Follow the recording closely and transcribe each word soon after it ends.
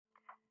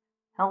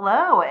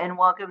Hello, and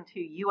welcome to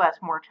U.S.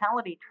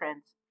 Mortality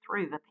Trends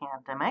through the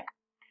pandemic.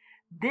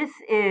 This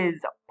is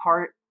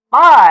part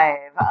 5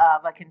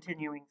 of a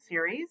continuing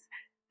series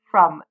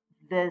from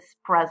this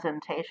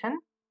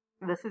presentation.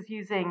 This is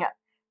using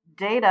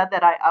data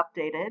that I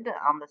updated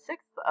on the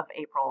 6th of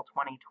April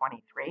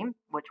 2023,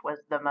 which was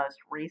the most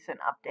recent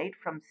update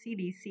from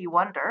CDC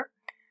Wonder,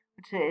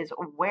 which is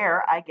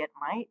where I get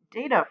my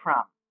data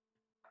from.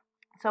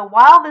 So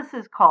while this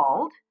is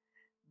called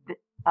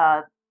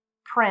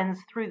Trends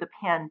through the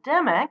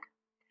pandemic,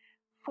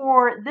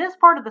 for this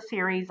part of the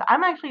series,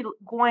 I'm actually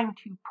going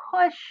to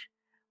push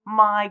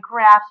my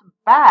graphs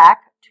back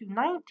to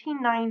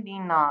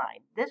 1999.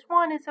 This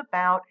one is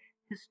about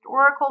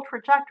historical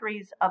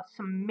trajectories of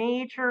some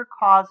major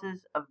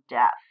causes of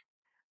death.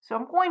 So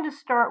I'm going to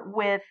start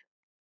with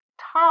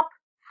top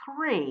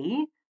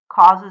 3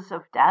 causes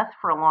of death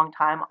for a long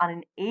time on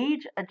an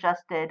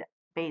age-adjusted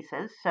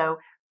basis. So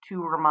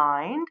to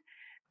remind,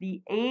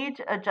 the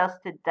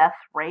age-adjusted death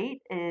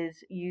rate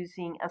is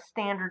using a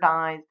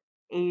standardized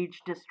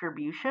age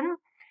distribution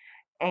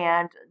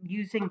and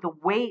using the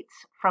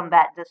weights from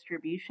that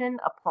distribution,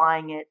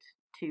 applying it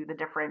to the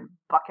different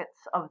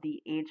buckets of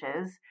the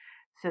ages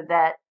so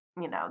that,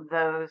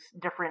 those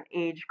different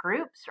age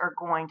groups are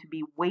going to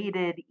be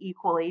weighted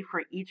equally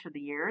for each of the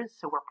years.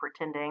 So we're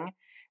pretending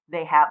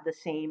they have the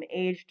same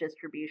age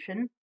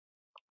distribution,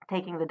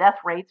 taking the death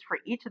rates for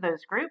each of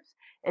those groups,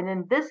 and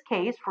in this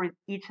case, for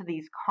each of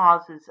these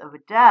causes of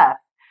death,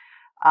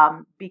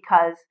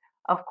 because,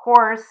 of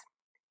course,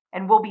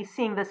 and we'll be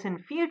seeing this in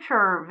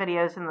future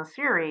videos in the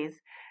series,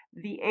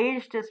 the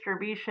age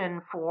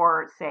distribution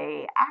for,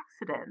 say,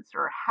 accidents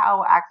or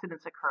how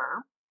accidents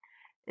occur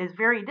is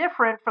very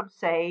different from,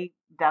 say,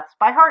 deaths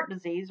by heart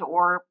disease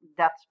or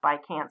deaths by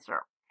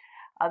cancer.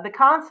 The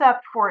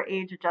concept for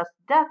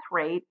age-adjusted death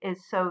rate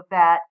is so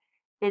that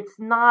it's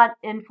not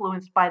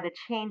influenced by the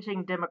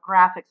changing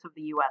demographics of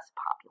the U.S.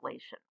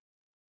 population.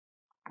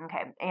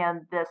 Okay,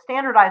 and the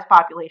standardized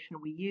population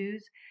we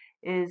use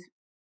is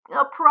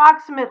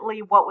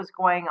approximately what was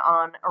going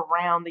on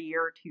around the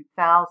year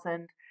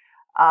 2000,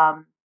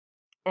 and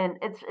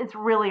it's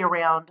really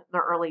around the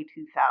early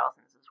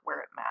 2000s is where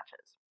it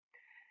matches.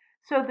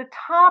 So the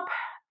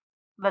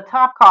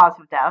top cause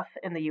of death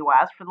in the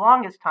U.S. for the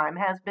longest time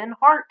has been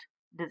heart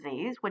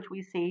disease, which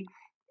we see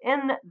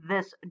in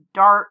this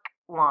dark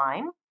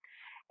line,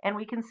 and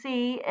we can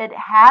see it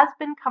has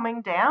been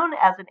coming down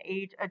as an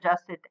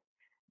age-adjusted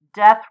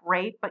death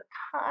rate, but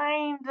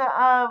kind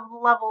of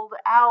leveled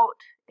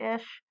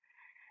out-ish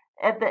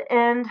at the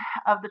end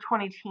of the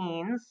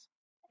 20-teens.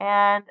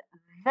 And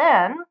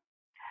then,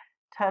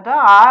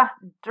 ta-da,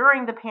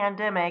 during the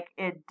pandemic,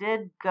 it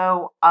did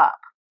go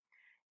up.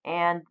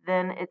 And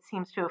then it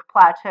seems to have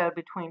plateaued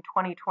between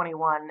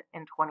 2021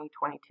 and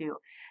 2022.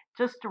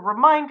 Just a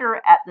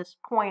reminder, at this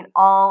point,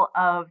 all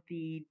of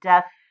the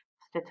death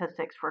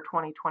statistics for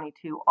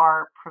 2022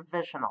 are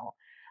provisional.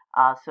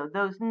 So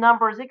those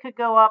numbers, it could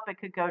go up, it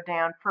could go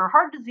down. For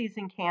heart disease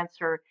and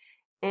cancer,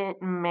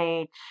 it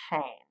may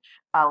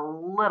change a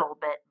little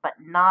bit, but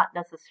not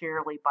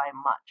necessarily by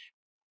much.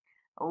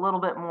 A little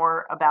bit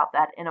more about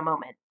that in a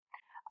moment.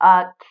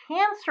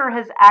 Cancer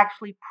has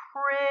actually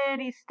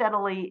pretty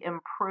steadily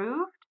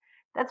improved.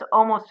 That's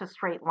almost a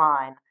straight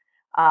line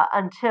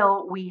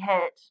until we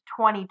hit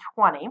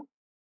 2020.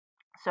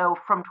 So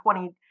from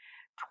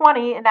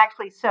 2020, and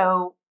actually,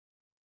 so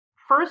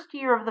first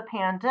year of the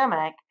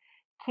pandemic,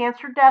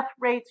 cancer death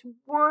rates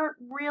weren't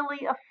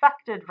really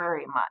affected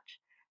very much.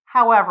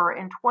 However,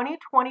 in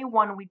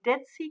 2021, we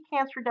did see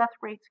cancer death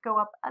rates go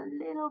up a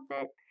little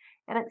bit,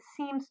 and it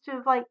seems to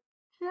have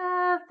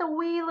just a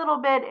wee little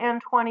bit in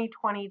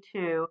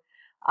 2022,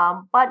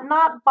 but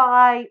not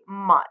by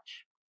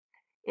much.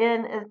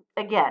 In,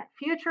 again,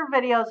 future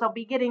videos, I'll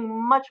be getting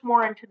much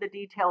more into the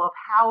detail of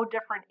how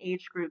different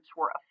age groups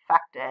were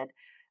affected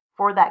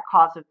for that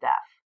cause of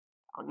death,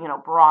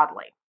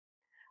 broadly.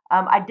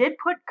 I did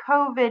put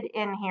COVID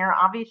in here.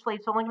 Obviously,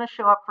 it's only going to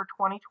show up for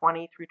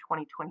 2020 through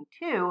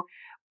 2022,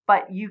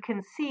 but you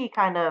can see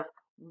kind of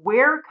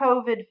where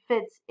COVID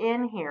fits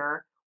in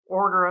here,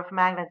 order of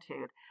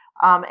magnitude.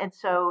 And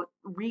so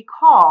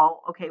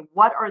recall, okay,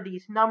 what are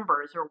these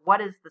numbers, or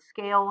what is the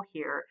scale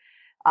here?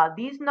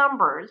 These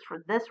numbers for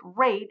this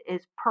rate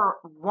is per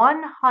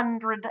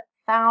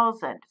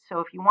 100,000. So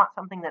if you want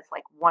something that's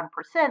like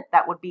 1%,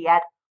 that would be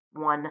at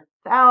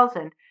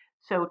 1,000.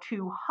 So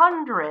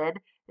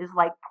 200 is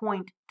like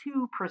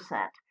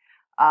 0.2%.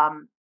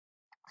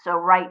 So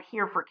right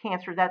here for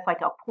cancer, that's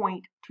like a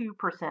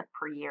 0.2%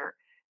 per year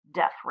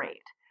death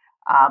rate.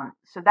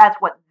 So that's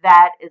what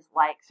that is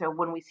like. So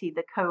when we see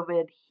the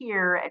COVID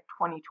here at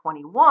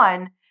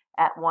 2021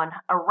 at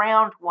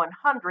around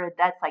 100,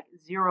 that's like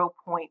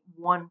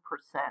 0.1%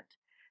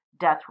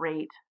 death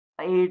rate,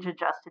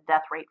 age-adjusted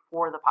death rate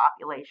for the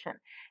population.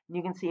 And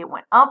you can see it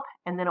went up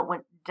and then it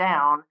went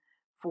down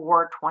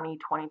for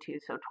 2022.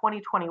 So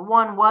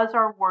 2021 was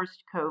our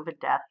worst COVID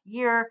death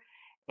year,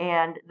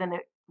 and then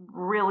it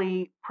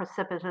really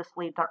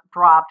precipitously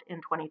dropped in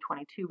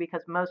 2022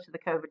 because most of the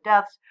COVID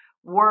deaths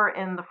were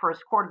in the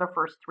first quarter, the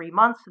first 3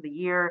 months of the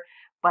year,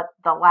 but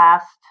the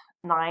last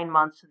 9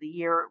 months of the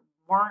year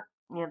weren't,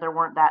 there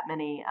weren't that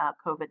many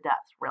COVID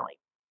deaths really.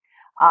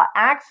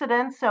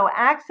 Accidents. So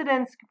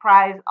accidents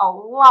comprise a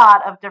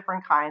lot of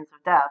different kinds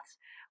of deaths,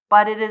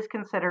 but it is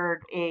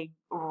considered a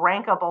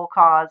rankable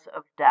cause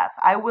of death.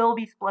 I will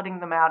be splitting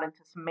them out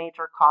into some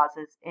major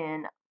causes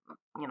in,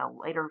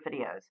 later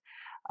videos.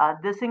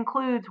 This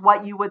includes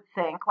what you would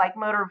think, like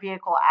motor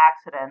vehicle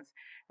accidents,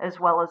 as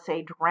well as,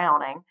 say,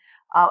 drowning.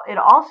 It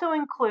also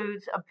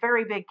includes a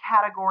very big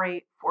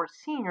category for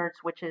seniors,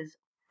 which is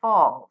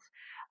falls.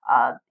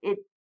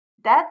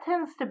 That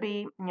tends to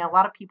be, a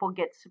lot of people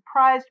get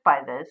surprised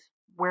by this,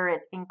 where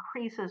it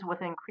increases with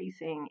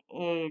increasing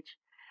age,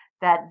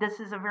 that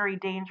this is a very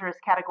dangerous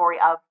category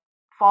of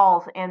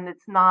falls, and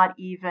it's not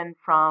even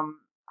from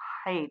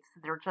heights.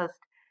 They're just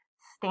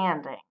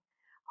standing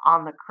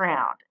on the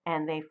ground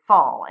and they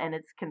fall, and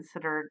it's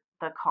considered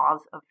the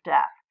cause of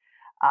death,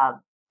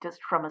 just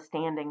from a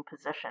standing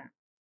position.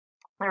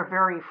 They're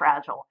very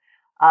fragile.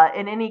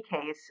 In any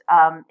case,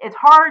 it's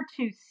hard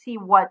to see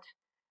what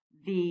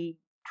the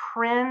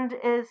trend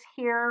is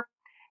here,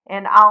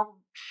 and I'll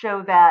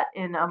show that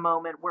in a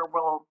moment where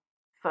we'll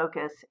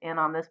focus in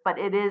on this, but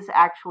it is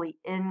actually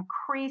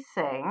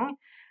increasing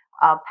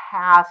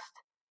past,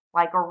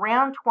 like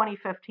around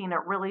 2015, it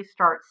really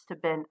starts to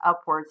bend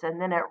upwards,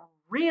 and then it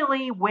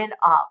really went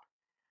up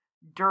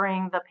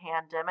during the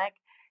pandemic.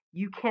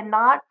 You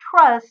cannot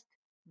trust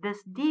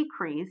this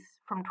decrease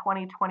from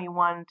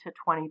 2021 to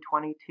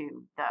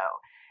 2022, though.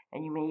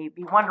 And you may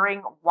be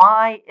wondering,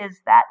 why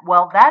is that?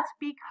 Well, that's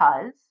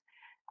because,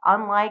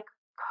 unlike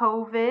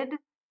COVID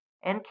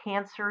and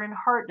cancer and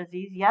heart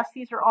disease, yes,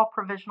 these are all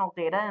provisional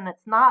data, and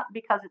it's not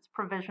because it's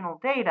provisional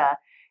data,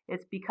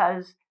 it's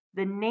because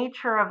the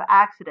nature of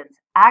accidents,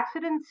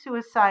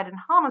 suicide, and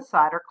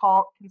homicide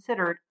are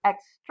considered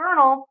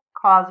external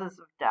causes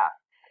of death.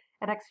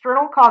 And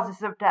external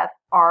causes of death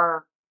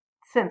are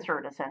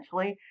censored,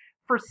 essentially,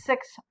 for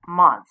 6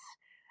 months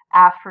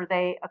after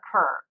they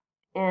occur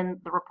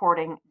in the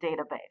reporting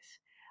database.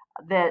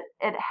 That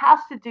it has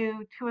to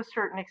do, to a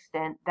certain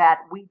extent,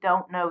 that we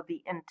don't know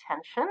the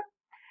intention,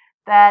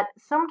 that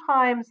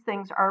sometimes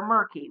things are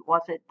murky.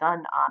 Was it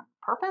done on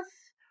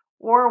purpose,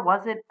 or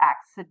was it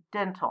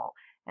accidental?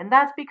 And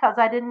that's because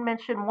I didn't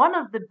mention one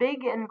of the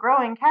big and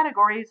growing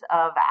categories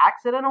of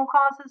accidental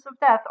causes of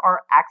death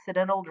are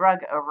accidental drug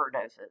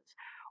overdoses.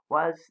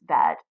 Was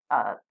that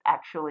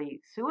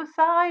actually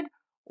suicide,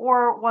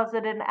 or was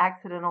it an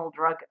accidental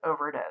drug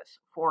overdose,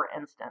 for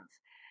instance?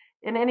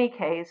 In any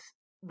case,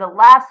 the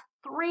last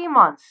 3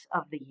 months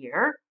of the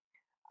year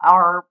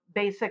are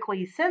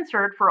basically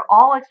censored for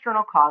all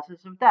external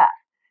causes of death.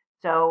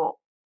 So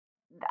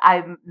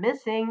I'm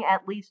missing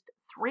at least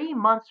 3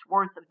 months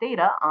worth of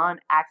data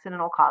on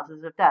accidental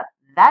causes of death.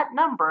 That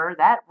number,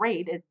 that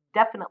rate, is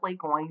definitely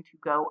going to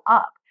go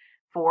up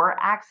for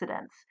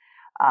accidents.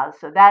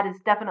 So that is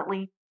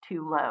definitely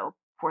too low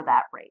for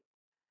that rate.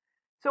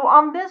 So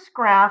on this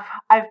graph,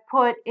 I've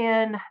put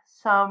in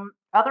some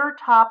other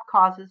top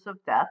causes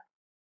of death.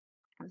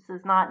 This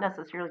is not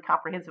necessarily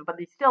comprehensive, but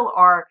they still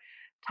are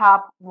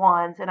top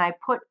ones. And I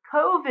put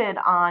COVID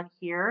on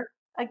here,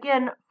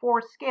 again,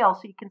 for scale,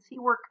 so you can see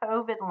where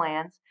COVID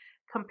lands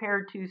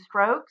compared to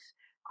strokes,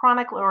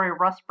 chronic lower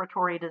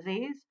respiratory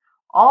disease,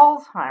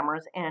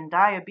 Alzheimer's, and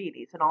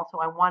diabetes. And also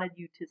I wanted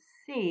you to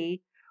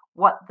see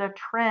what the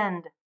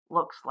trend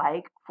looks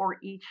like for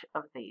each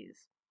of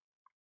these.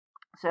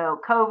 So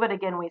COVID,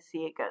 again, we see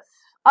it goes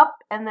up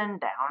and then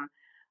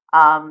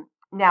down.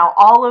 Now,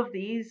 all of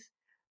these,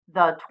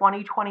 the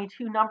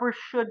 2022 numbers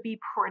should be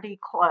pretty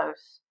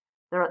close.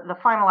 The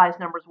finalized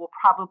numbers will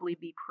probably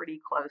be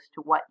pretty close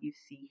to what you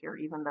see here,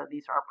 even though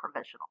these are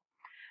provisional.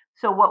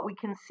 So what we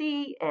can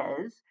see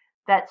is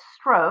that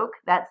stroke,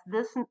 that's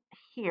this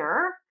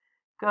here,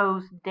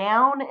 goes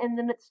down, and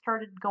then it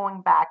started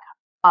going back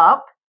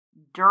up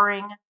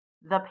during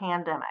the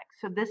pandemic.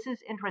 So this is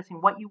interesting.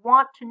 What you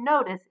want to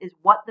notice is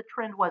what the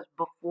trend was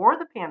before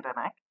the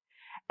pandemic,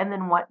 and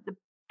then what the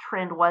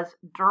trend was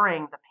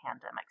during the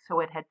pandemic.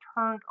 So it had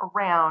turned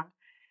around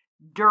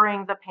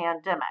during the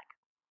pandemic.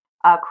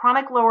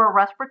 Chronic lower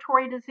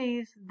respiratory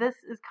disease, this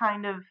is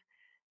kind of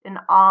an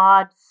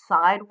odd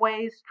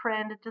sideways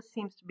trend. It just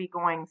seems to be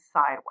going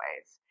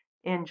sideways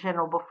in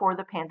general before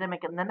the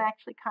pandemic, and then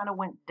actually kind of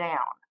went down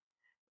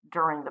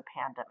during the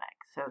pandemic.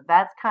 So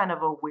that's kind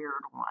of a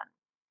weird one.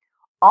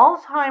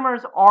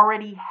 Alzheimer's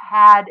already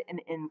had an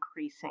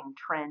increasing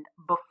trend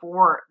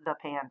before the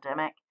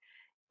pandemic,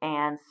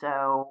 and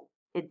so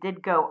it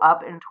did go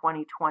up in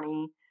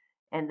 2020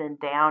 and then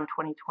down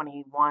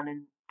 2021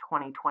 and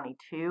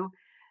 2022.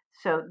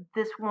 So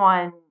this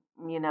one,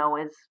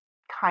 is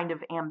kind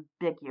of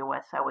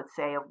ambiguous, I would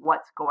say, of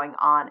what's going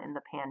on in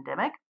the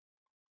pandemic,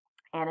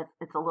 and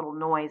it's a little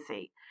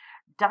noisy.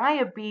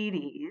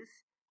 Diabetes,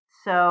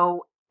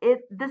 so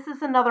this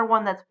is another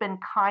one that's been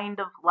kind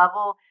of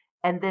level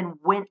and then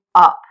went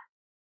up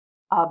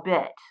a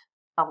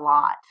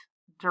lot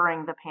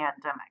during the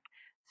pandemic.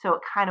 So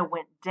it kind of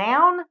went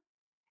down,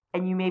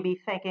 and you may be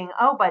thinking,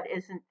 oh, but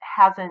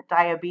hasn't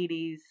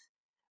diabetes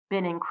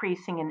been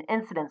increasing in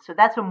incidence? So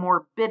that's a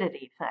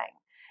morbidity thing,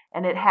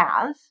 and it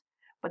has.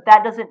 But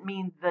that doesn't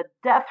mean the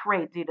death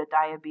rate due to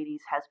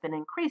diabetes has been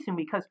increasing,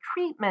 because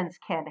treatments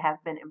can have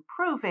been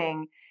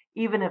improving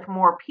even if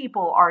more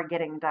people are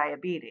getting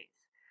diabetes.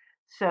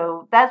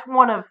 So that's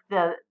one of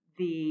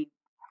the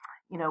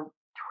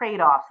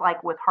trade-offs,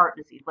 like with heart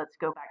disease. Let's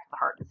go back to the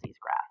heart disease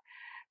graph.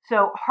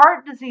 So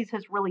heart disease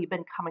has really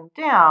been coming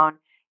down,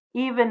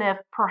 even if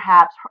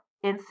perhaps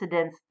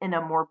incidence in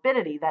a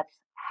morbidity that's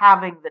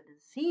having the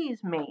disease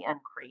may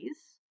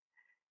increase.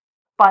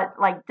 But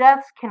like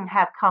deaths can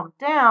have come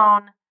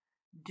down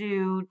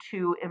due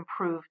to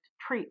improved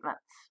treatments,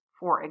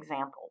 for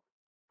example.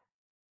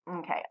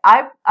 Okay,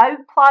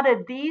 I've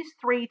plotted these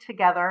three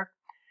together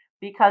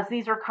because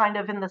these are kind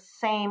of in the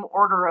same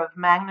order of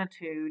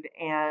magnitude,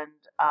 and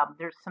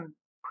there's some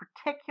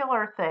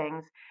particular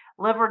things.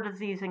 Liver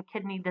disease and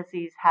kidney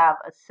disease have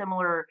a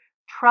similar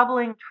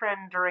troubling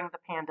trend during the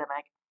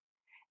pandemic.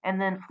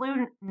 And then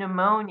flu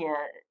pneumonia,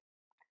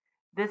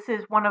 this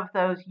is one of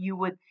those you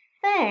would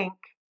think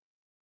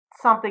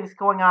something's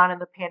going on in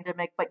the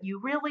pandemic, but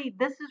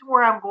this is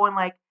where I'm going,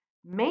 like,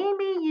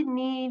 maybe you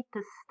need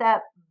to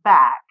step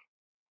back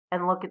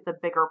and look at the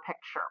bigger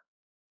picture.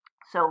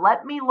 So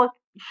let me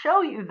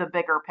show you the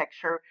bigger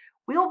picture.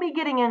 We'll be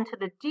getting into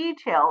the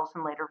details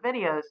in later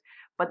videos,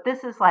 but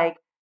this is like,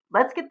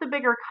 let's get the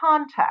bigger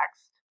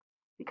context,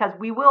 because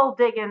we will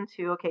dig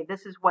into, okay,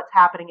 this is what's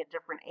happening at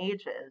different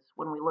ages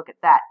when we look at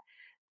that.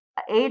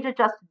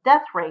 Age-adjusted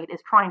death rate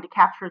is trying to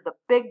capture the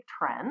big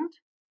trend,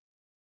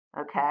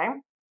 okay?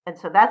 And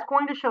so that's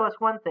going to show us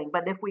one thing,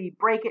 but if we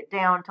break it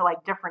down to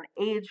like different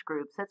age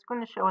groups, that's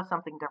going to show us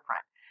something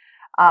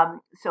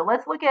different. So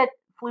let's look at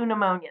flu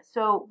pneumonia.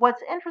 So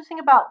what's interesting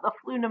about the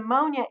flu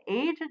pneumonia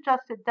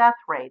age-adjusted death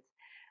rates,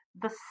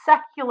 the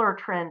secular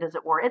trend, as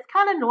it were, it's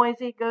kind of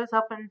noisy, it goes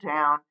up and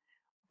down,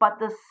 but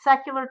the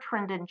secular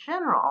trend in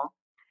general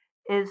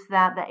is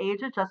that the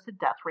age-adjusted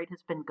death rate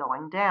has been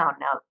going down.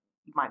 Now,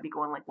 you might be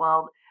going like,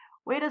 well,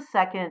 wait a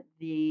second,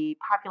 the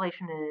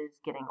population is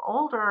getting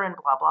older and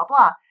blah, blah,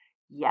 blah.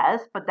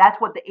 Yes, but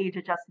that's what the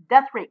age-adjusted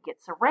death rate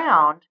gets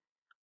around.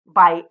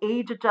 By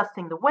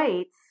age-adjusting the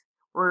weights,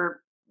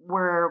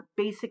 we're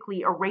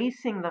basically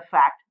erasing the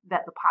fact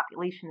that the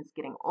population is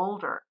getting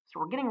older. So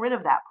we're getting rid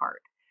of that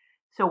part.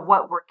 So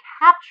what we're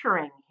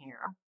capturing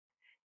here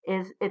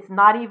is, it's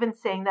not even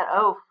saying that,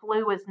 oh,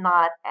 flu is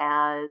not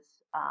as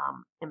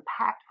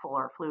impactful,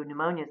 or flu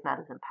pneumonia is not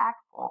as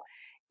impactful.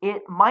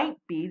 It might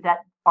be that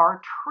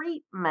our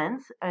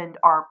treatments and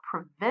our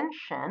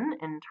prevention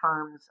in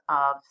terms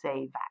of,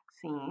 say,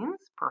 vaccines,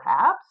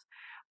 perhaps,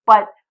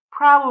 but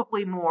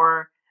probably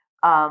more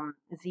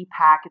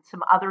Z-Pack and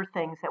some other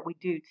things that we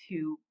do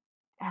to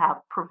have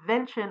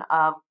prevention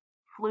of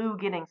flu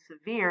getting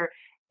severe,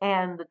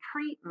 and the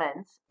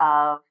treatments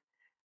of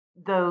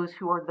those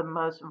who are the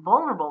most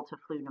vulnerable to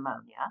flu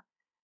pneumonia,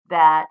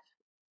 that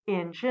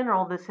in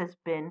general this has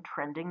been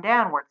trending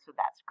downward. So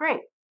that's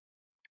great.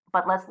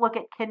 But let's look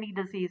at kidney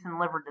disease and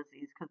liver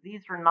disease, because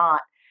these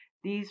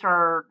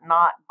are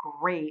not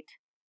great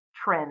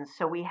trends.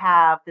 So we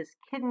have this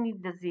kidney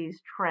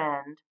disease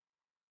trend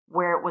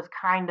where it was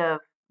kind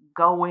of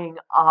going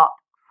up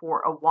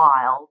for a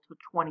while to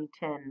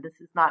 2010. This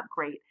is not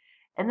great.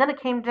 And then it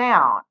came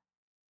down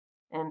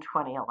in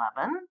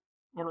 2011.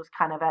 It was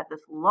kind of at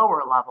this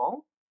lower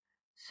level.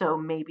 So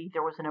maybe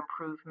there was an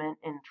improvement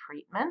in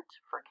treatment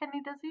for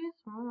kidney disease.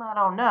 I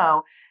don't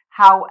know.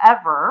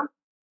 However,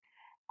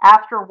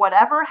 after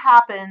whatever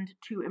happened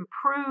to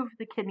improve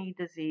the kidney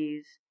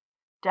disease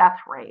death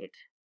rate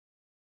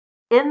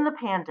in the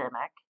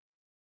pandemic,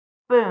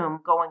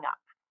 boom, going up.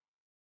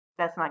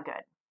 That's not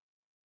good.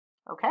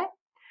 Okay?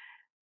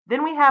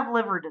 Then we have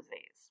liver disease.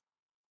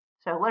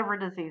 So liver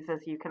disease,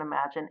 as you can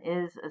imagine,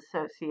 is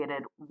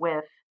associated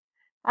with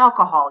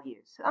alcohol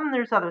use. And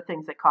there's other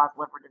things that cause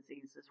liver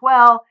disease as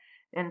well,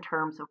 in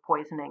terms of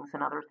poisonings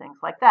and other things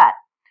like that.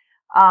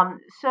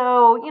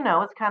 So,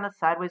 it's kind of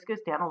sideways,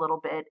 goes down a little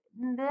bit,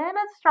 and then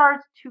it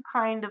starts to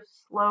kind of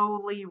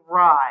slowly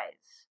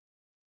rise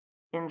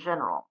in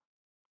general.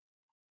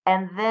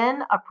 And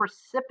then a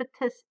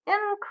precipitous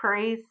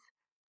increase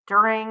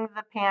during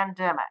the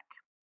pandemic.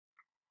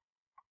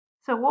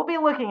 So we'll be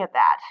looking at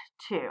that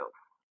too.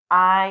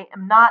 I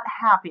am not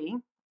happy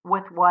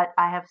with what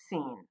I have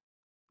seen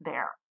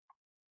there.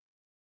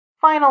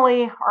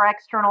 Finally, our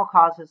external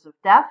causes of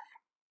death.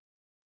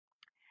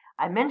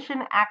 I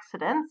mentioned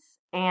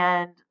accidents,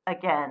 and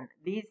again,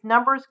 these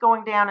numbers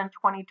going down in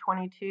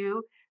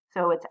 2022,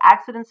 so it's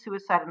accident,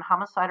 suicide, and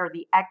homicide are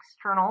the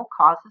external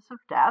causes of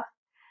death.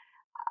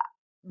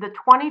 The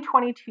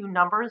 2022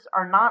 numbers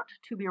are not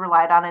to be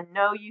relied on, and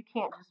no, you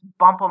can't just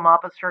bump them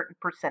up a certain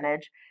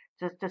percentage,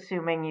 just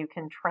assuming you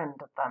can trend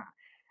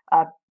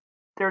them.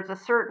 There's a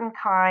certain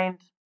kind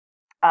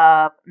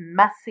of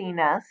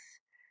messiness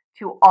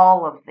to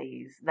all of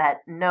these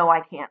that, no,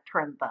 I can't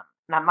trend them.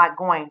 And I'm not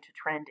going to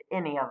trend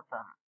any of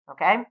them,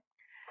 okay?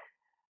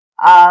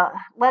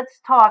 Let's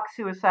talk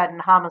suicide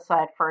and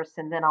homicide first,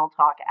 and then I'll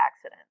talk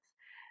accidents.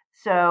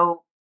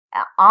 So,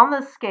 on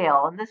the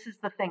scale, and this is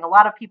the thing, a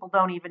lot of people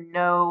don't even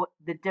know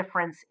the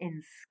difference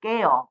in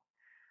scale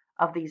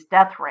of these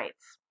death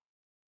rates.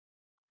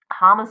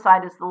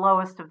 Homicide is the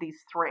lowest of these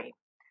three.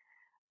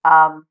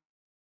 Um,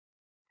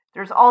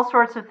 there's all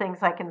sorts of things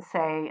I can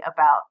say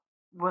about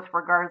with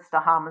regards to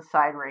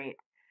homicide rate,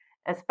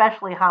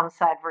 especially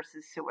homicide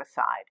versus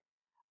suicide.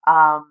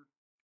 Um,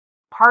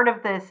 Part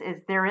of this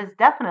is there is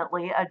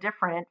definitely a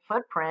different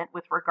footprint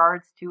with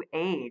regards to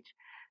age.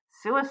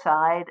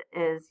 Suicide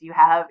is you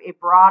have a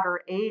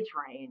broader age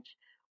range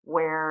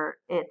where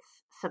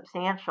it's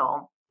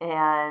substantial,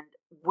 and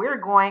we're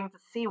going to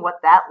see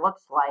what that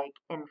looks like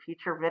in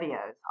future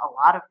videos. A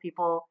lot of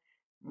people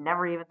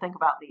never even think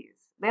about these.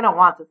 They don't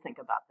want to think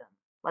about them.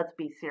 Let's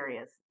be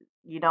serious.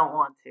 You don't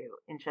want to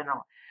in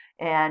general.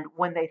 And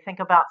when they think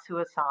about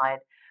suicide,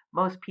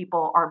 most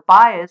people are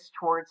biased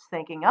towards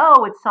thinking,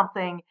 oh, it's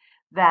something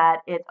that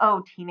it's,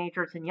 oh,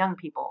 teenagers and young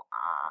people.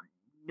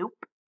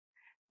 Nope.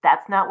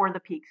 That's not where the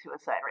peak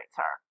suicide rates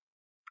are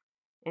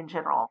in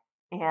general.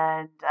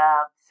 And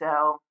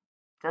so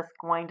just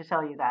going to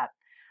tell you that.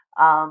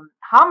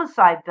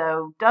 Homicide,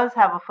 though, does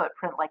have a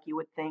footprint like you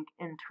would think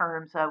in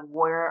terms of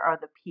where are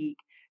the peak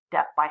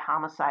death by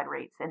homicide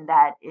rates. And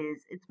that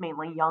is, it's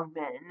mainly young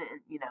men,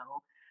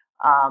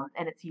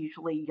 and it's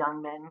usually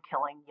young men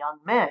killing young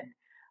men.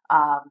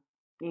 Um,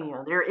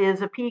 there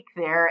is a peak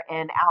there,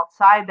 and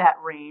outside that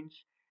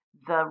range,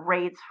 the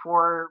rates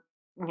for,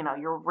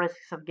 your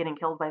risks of getting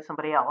killed by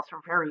somebody else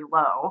are very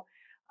low,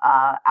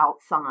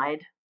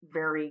 outside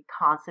very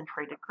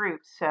concentrated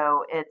groups.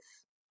 So it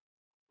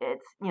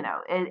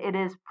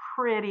is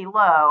pretty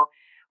low,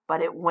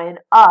 but it went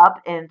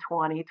up in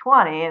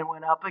 2020 and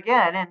went up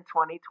again in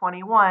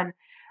 2021.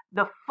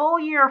 The full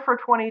year for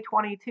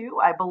 2022,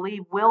 I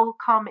believe, will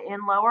come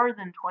in lower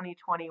than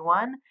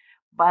 2021,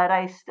 but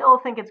I still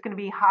think it's going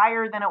to be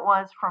higher than it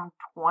was from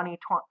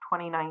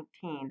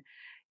 2019.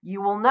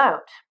 You will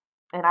note,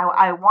 and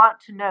I want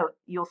to note,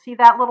 you'll see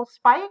that little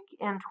spike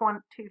in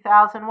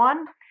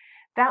 2001.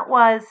 That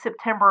was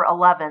September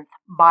 11th,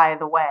 by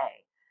the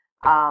way.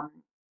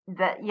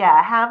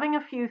 Having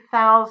a few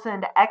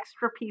thousand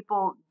extra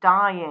people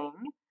dying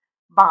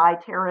by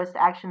terrorist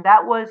action,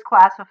 that was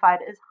classified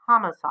as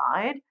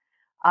homicide,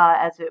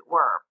 as it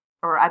were,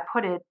 or I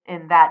put it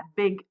in that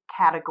big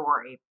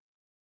category,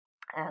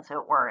 as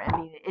it were. I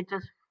mean, it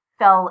just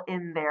fell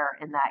in there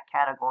in that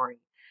category.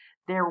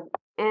 There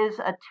is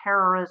a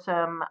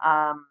terrorism,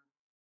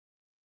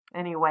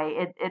 anyway,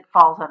 it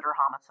falls under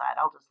homicide.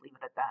 I'll just leave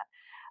it at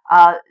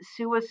that.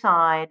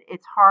 Suicide,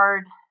 it's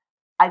hard.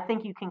 I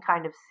think you can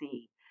kind of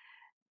see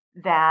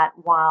that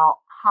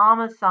while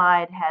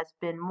homicide has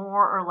been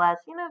more or less,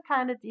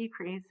 kind of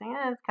decreasing,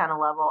 it's kind of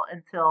level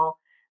until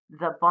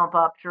the bump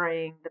up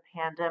during the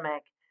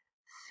pandemic,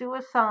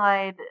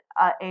 suicide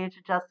age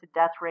adjusted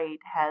death rate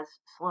has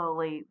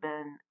slowly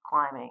been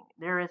climbing.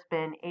 There has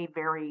been a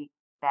very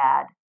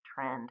bad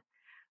trend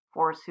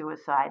for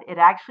suicide. It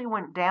actually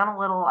went down a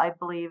little, I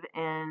believe,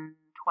 in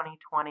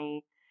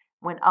 2020,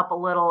 went up a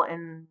little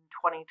in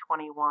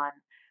 2021,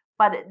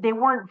 but they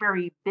weren't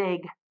very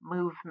big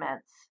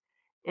movements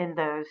in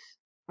those,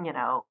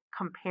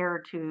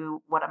 compared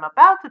to what I'm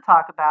about to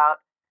talk about,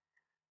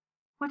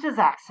 which is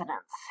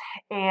accidents.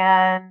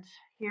 And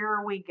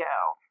here we go.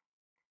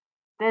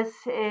 This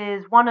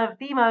is one of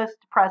the most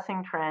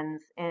depressing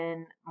trends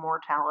in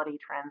mortality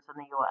trends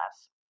in the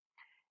US.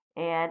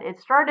 And it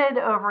started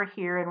over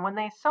here, and when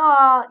they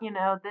saw,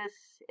 this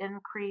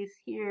increase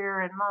here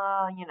and,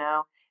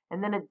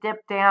 and then it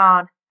dipped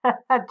down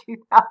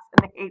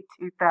 2008,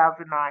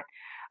 2009.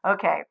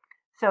 Okay,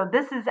 so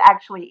this is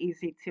actually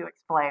easy to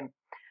explain.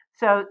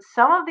 So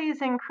some of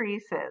these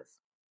increases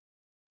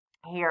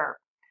here,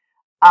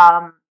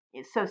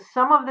 so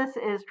some of this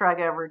is drug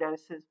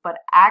overdoses, but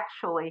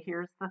actually,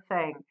 here's the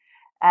thing.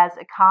 As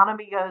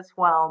economy goes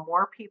well,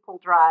 more people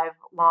drive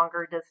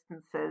longer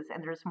distances,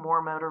 and there's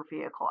more motor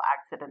vehicle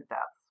accident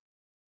deaths.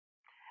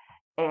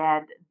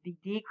 And the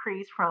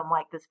decrease from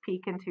like this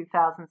peak in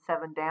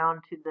 2007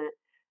 down to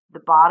the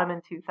bottom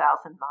in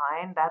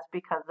 2009, that's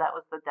because that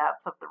was the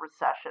depth of the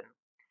recession,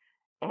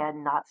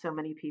 and not so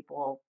many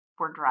people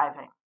were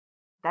driving.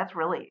 That's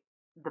really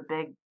the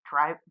big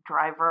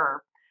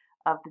driver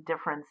of the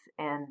difference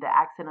in the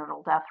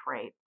accidental death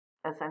rate.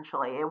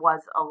 Essentially, it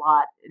was a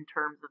lot in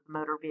terms of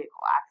motor vehicle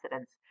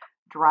accidents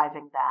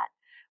driving that.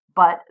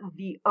 But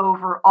the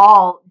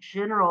overall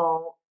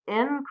general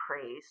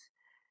increase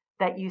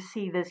that you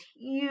see, this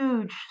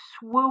huge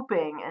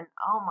swooping, and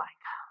oh my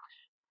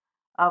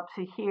gosh, up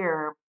to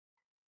here,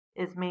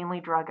 is mainly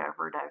drug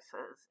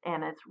overdoses.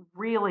 And it's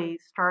really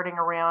starting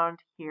around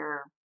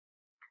here,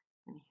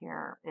 and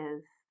here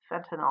is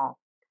fentanyl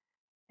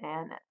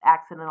and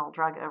accidental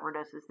drug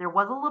overdoses. There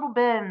was a little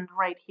bend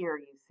right here,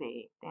 you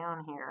see,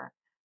 down here,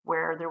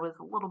 where there was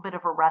a little bit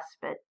of a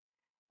respite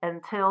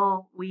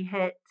until we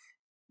hit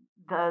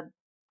the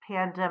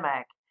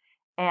pandemic,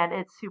 and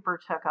it super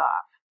took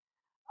off.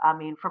 I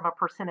mean, from a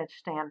percentage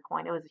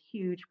standpoint, it was a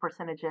huge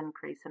percentage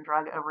increase in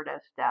drug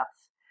overdose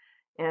deaths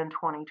in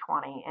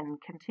 2020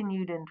 and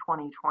continued in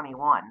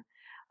 2021.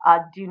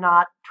 Do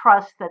not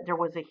trust that there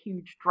was a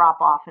huge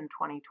drop off in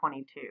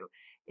 2022.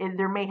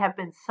 There may have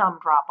been some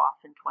drop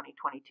off in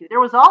 2022. There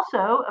was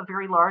also a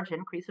very large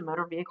increase in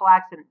motor vehicle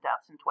accident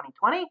deaths in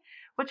 2020,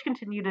 which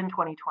continued in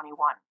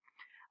 2021.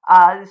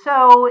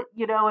 So,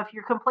 if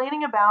you're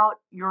complaining about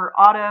your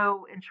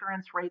auto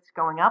insurance rates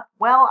going up,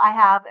 well, I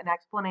have an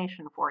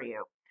explanation for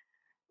you.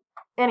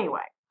 Anyway,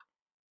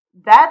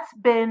 that's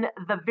been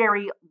the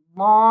very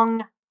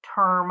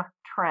long-term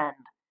trend,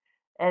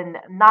 and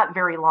not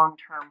very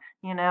long-term,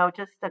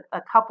 just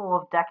a couple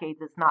of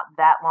decades is not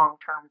that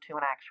long-term to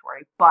an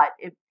actuary, but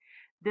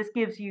this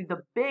gives you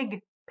the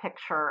big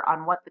picture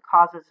on what the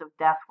causes of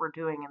death were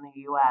doing in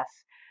the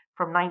US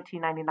from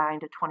 1999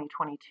 to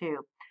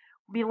 2022.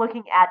 We'll be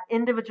looking at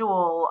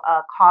individual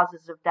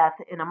causes of death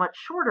in a much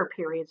shorter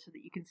period so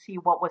that you can see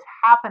what was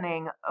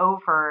happening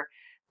over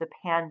the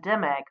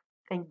pandemic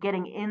and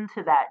getting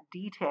into that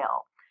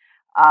detail.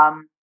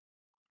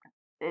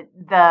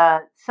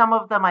 Some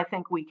of them I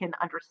think we can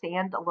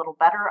understand a little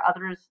better.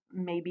 Others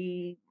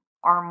maybe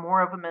are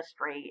more of a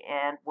mystery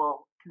and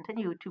will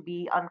continue to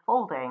be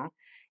unfolding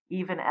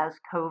even as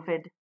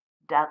COVID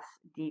deaths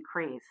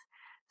decrease.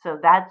 So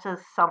that's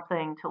just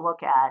something to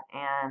look at,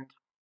 and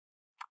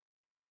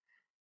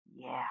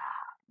yeah,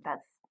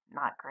 that's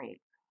not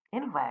great.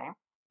 Anyway,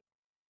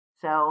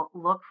 so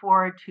look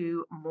forward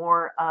to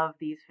more of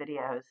these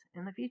videos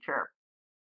in the future.